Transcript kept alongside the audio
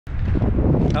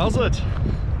How's it?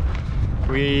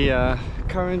 We are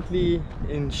currently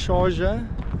in Sharjah,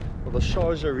 or the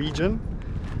Sharjah region,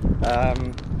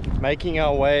 making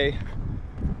our way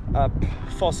up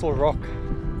Fossil Rock.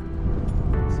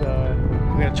 So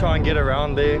we're going to try and get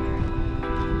around there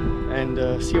and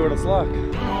see what it's like.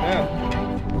 Yeah.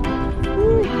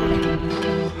 Woo.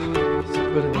 It's a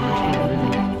bit of a mission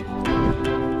already.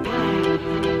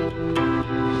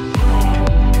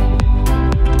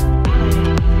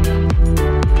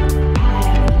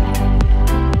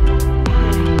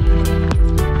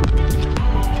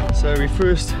 So we're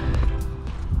first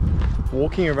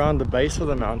walking around the base of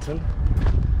the mountain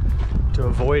to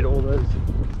avoid all those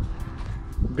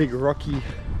big rocky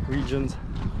regions.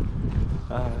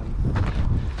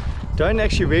 Don't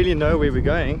actually really know where we're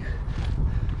going.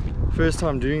 First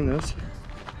time doing this.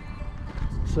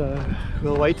 So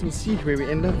we'll wait and see where we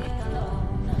end up.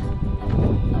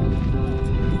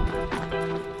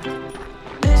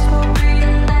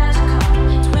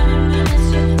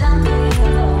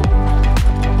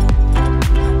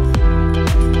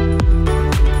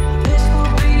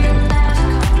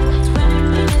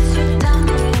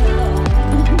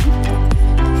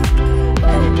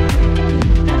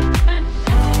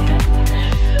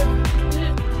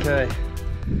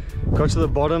 Got to the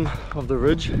bottom of the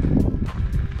ridge.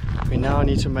 We now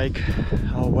need to make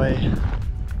our way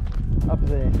up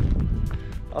there.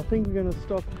 I think we're going to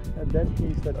stop at that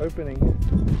piece, that opening.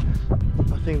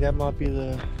 I think that might be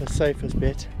the safest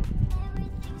bet.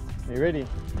 Are you ready?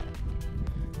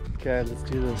 Okay, let's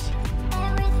do this.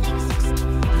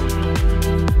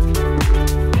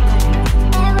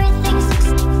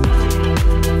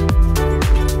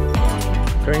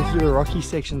 Going through the rocky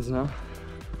sections now.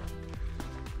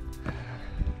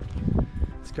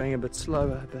 Going a bit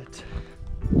slower, but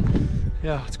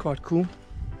yeah, it's quite cool.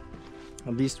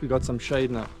 At least we got some shade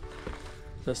now,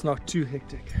 so it's not too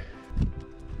hectic.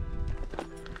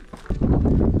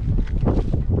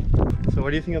 So what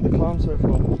do you think of the climb so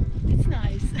far? It's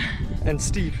nice. And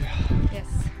steep. Yes.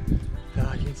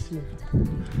 Yeah, you can see.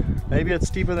 Maybe it's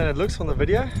steeper than it looks on the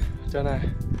video. Don't know.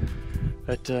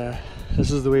 But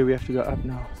this is the way we have to go up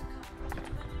now.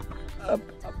 Up,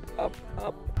 up, up,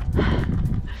 up.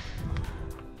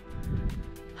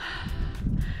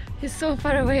 He's so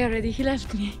far away already, he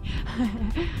left me.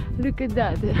 Look at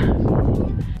that.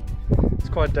 It's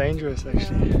quite dangerous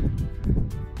actually.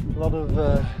 A lot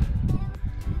of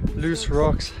loose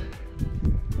rocks.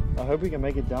 I hope we can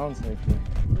make it down safely.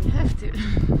 We have to.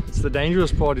 It's the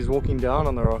dangerous part, is walking down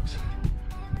on the rocks.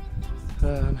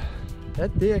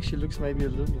 That there actually looks maybe a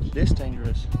little less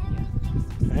dangerous.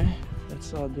 Yeah. Eh? That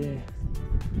side there.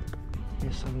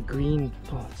 There's some green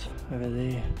parts over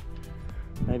there.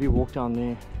 Maybe walk down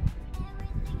there.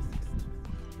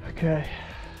 Okay,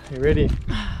 you ready?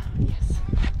 Yes.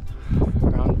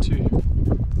 Round 2.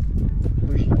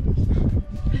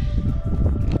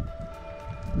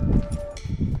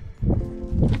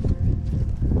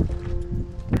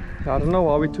 I don't know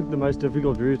why we took the most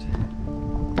difficult route.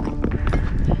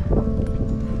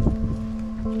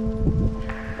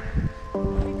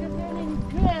 Because you're in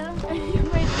Graham and you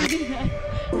might do that.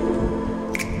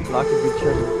 Like a good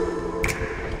challenge.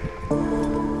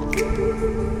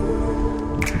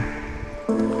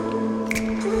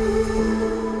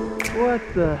 What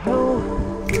the hell?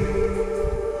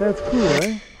 That's cool,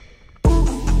 eh?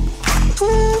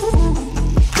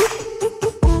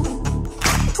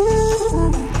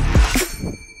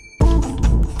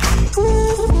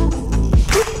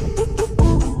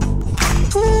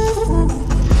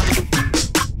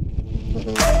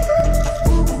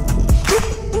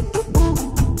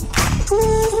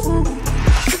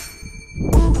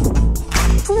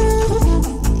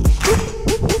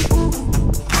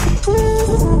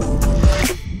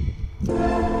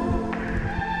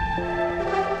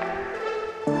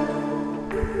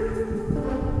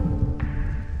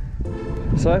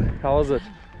 So, how was it?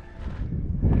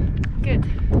 Good.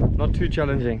 Not too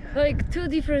challenging. Like 2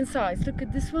 different sides. Look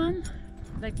at this one.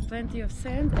 Like plenty of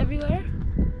sand everywhere.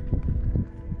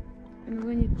 And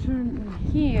when you turn in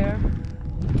here,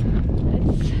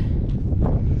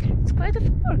 it's quite a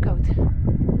workout.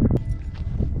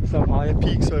 Some higher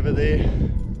peaks over there.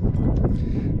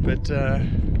 But I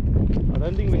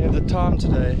don't think we have the time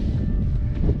today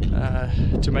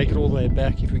to make it all the way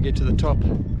back if we get to the top.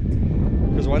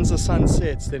 Because once the sun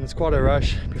sets, then it's quite a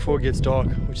rush before it gets dark,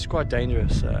 which is quite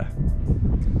dangerous. I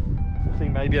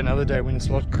think maybe another day when it's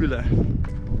a lot cooler,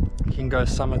 you can go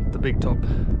summit the big top.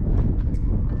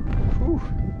 Whew.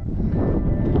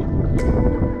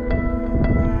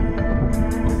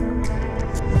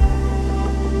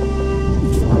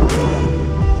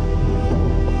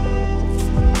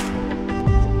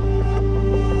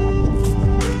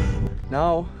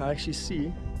 Now I actually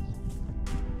see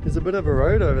there's a bit of a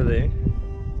road over there,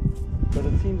 but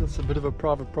it seems it's a bit of a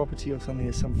private property or something.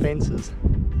 There's some fences,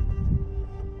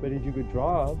 but if you could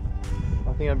drive,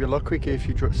 I think it'd be a lot quicker if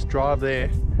you just drive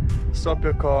there, stop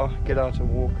your car, get out and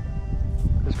walk.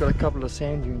 It's got a couple of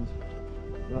sand dunes,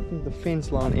 and I think the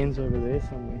fence line ends over there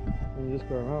somewhere, and you just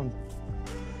go around.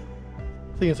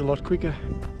 I think it's a lot quicker.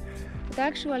 But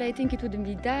actually, I think it wouldn't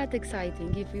be that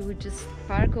exciting if we would just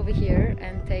park over here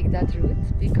and take that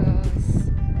route, because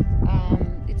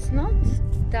it's not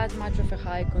that much of a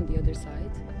hike on the other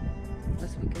side,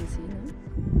 as we can see now.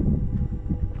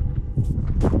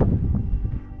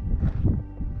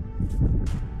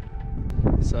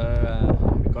 So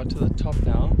we got to the top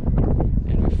now,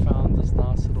 and we found this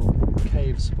nice little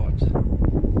cave spot.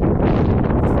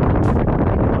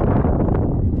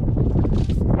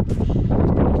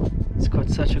 It's got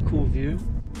such a cool view.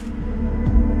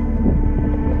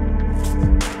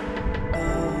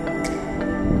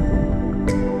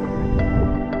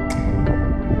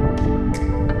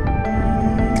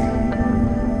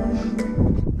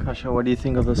 Kasha, what do you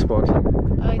think of the spot?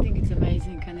 I think it's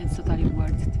amazing, and it's totally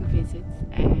worth to visit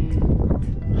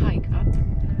and hike up.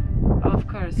 Of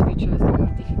course, we chose the more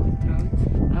difficult road.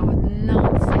 I would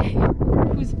not say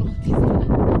whose fault is that.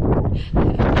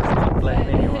 Not blame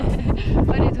anyone.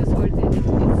 But it was worth it.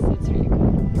 It's really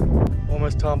cool.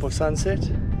 Almost time for sunset.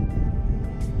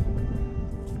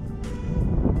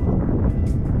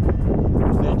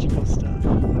 Magical stuff.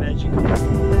 Magical.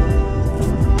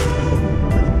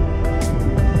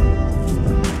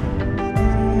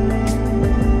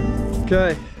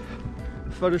 Okay,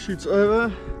 photo shoot's over,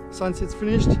 sunset's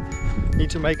finished. Need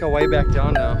to make our way back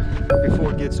down now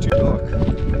before it gets too dark.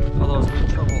 Otherwise we're in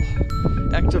trouble.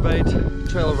 Activate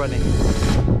trail running.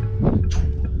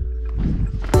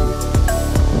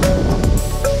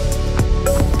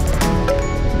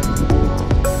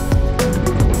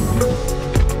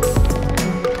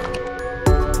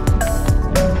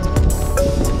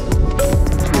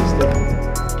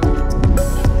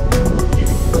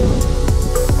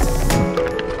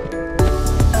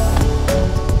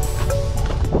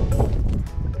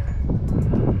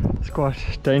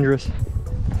 Quite dangerous.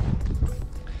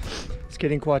 It's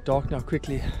getting quite dark now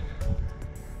quickly,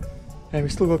 and we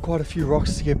still got quite a few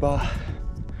rocks to get by.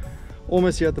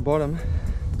 Almost here at the bottom,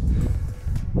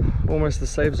 almost the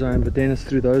safe zone, but then it's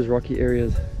through those rocky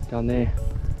areas down there.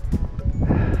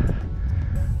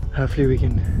 Hopefully we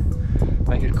can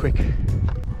make it quick.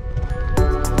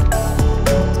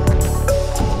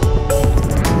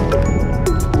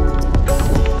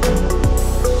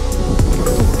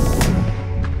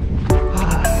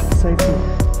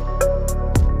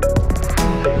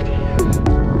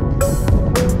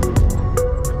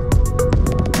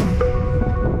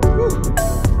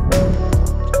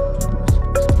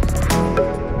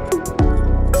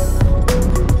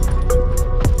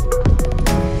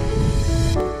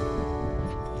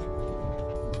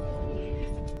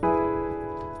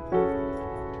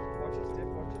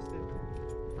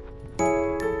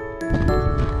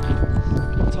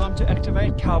 Time to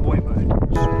activate cowboy mode.